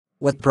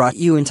What brought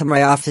you into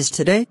my office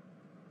today?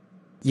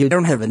 You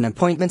don't have an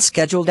appointment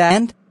scheduled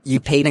and you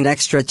paid an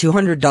extra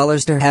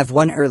 $200 to have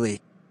one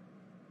early.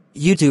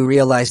 You do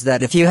realize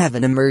that if you have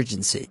an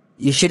emergency,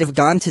 you should have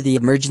gone to the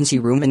emergency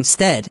room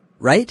instead,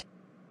 right?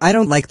 I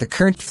don't like the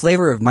current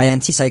flavor of my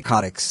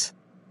antipsychotics.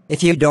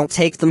 If you don't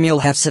take them, you'll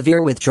have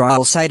severe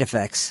withdrawal side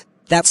effects.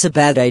 That's a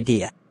bad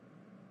idea.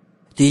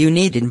 Do you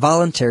need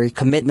involuntary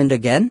commitment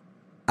again?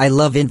 I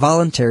love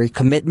involuntary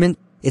commitment.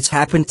 It's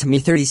happened to me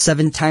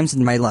 37 times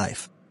in my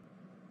life.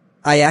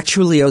 I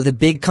actually owe the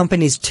big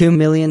companies $2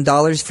 million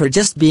for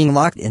just being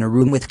locked in a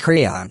room with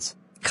crayons,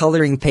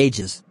 coloring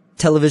pages,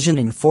 television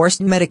and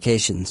forced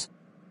medications.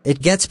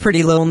 It gets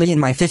pretty lonely in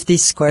my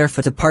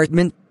 50-square-foot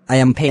apartment. I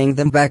am paying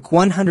them back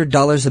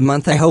 $100 a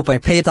month. I hope I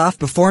pay it off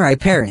before I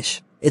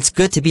perish. It's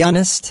good to be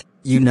honest,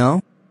 you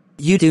know?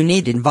 You do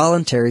need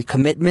involuntary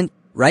commitment,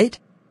 right?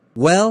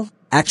 Well,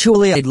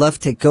 actually I'd love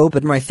to go,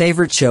 but my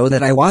favorite show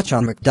that I watch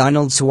on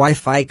McDonald's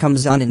Wi-Fi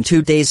comes on in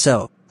 2 days,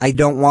 so I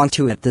don't want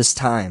to at this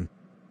time.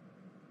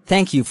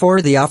 Thank you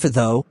for the offer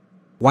though.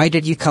 Why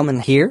did you come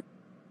in here?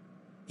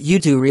 You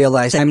do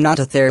realize I'm not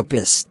a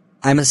therapist,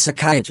 I'm a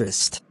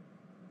psychiatrist.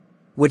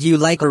 Would you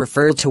like a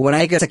referral to when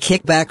I get a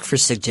kickback for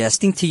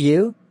suggesting to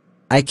you?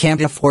 I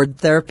can't afford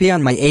therapy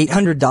on my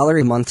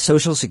 $800 a month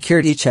social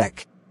security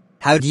check.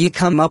 How do you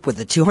come up with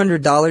the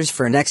 $200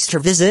 for an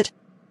extra visit?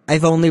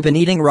 I've only been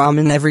eating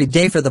ramen every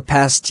day for the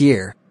past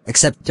year,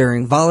 except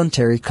during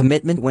voluntary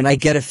commitment when I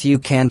get a few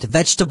canned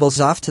vegetables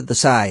off to the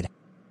side.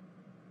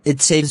 It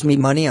saves me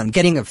money on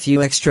getting a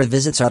few extra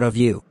visits out of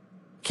you.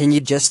 Can you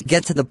just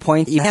get to the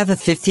point? You have a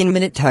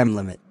 15-minute time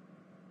limit.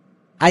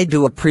 I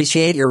do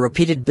appreciate your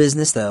repeated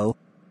business though.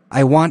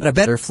 I want a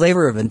better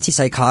flavor of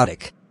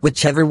antipsychotic,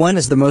 whichever one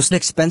is the most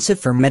expensive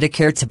for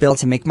Medicare to bill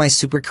to make my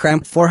super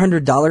cramped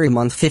 $400 a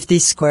month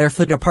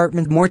 50-square-foot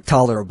apartment more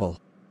tolerable.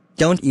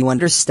 Don't you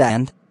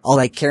understand? All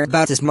I care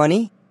about is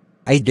money?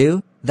 I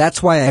do,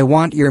 that's why I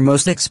want your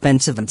most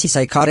expensive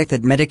antipsychotic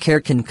that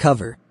Medicare can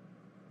cover.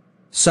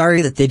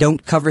 Sorry that they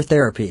don't cover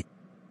therapy.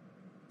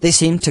 They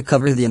seem to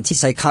cover the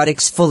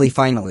antipsychotics fully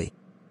finally.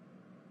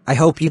 I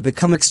hope you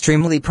become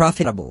extremely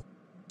profitable.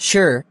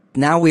 Sure,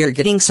 now we are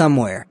getting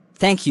somewhere,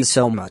 thank you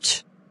so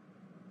much.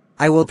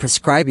 I will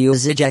prescribe you a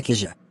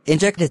Psychiatrist.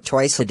 Inject it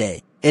twice a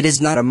day. It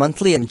is not a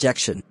monthly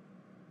injection.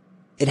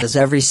 It has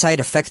every side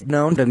effect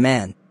known to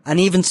man, and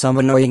even some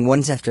annoying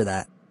ones after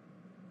that.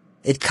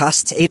 It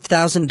costs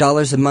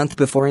 $8,000 a month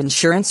before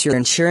insurance. Your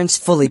insurance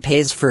fully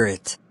pays for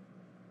it.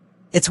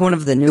 It's one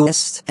of the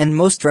newest and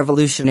most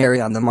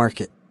revolutionary on the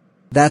market.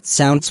 That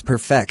sounds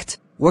perfect.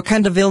 What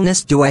kind of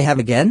illness do I have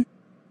again?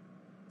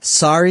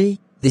 Sorry,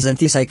 these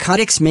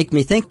antipsychotics make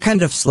me think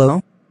kind of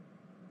slow.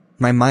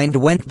 My mind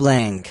went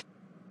blank.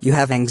 You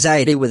have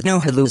anxiety with no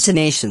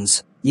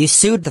hallucinations. You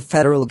sued the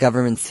federal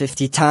government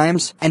 50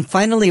 times and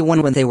finally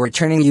won when they were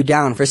turning you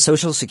down for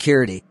Social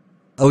Security.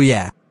 Oh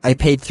yeah, I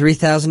paid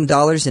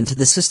 $3,000 into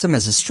the system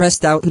as a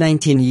stressed out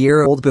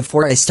 19-year-old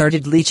before I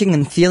started leeching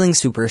and feeling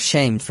super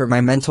ashamed for my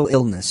mental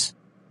illness.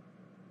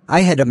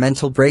 I had a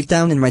mental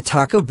breakdown in my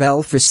Taco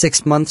Bell for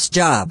 6 months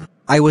job.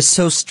 I was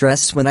so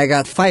stressed when I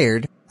got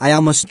fired, I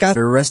almost got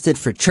arrested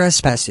for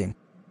trespassing.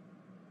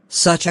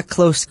 Such a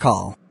close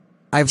call.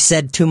 I've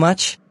said too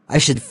much. I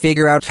should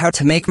figure out how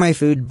to make my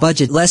food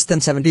budget less than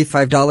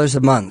 $75 a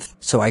month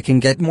so I can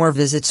get more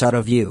visits out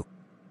of you.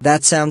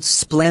 That sounds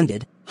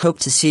splendid. Hope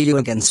to see you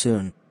again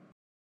soon.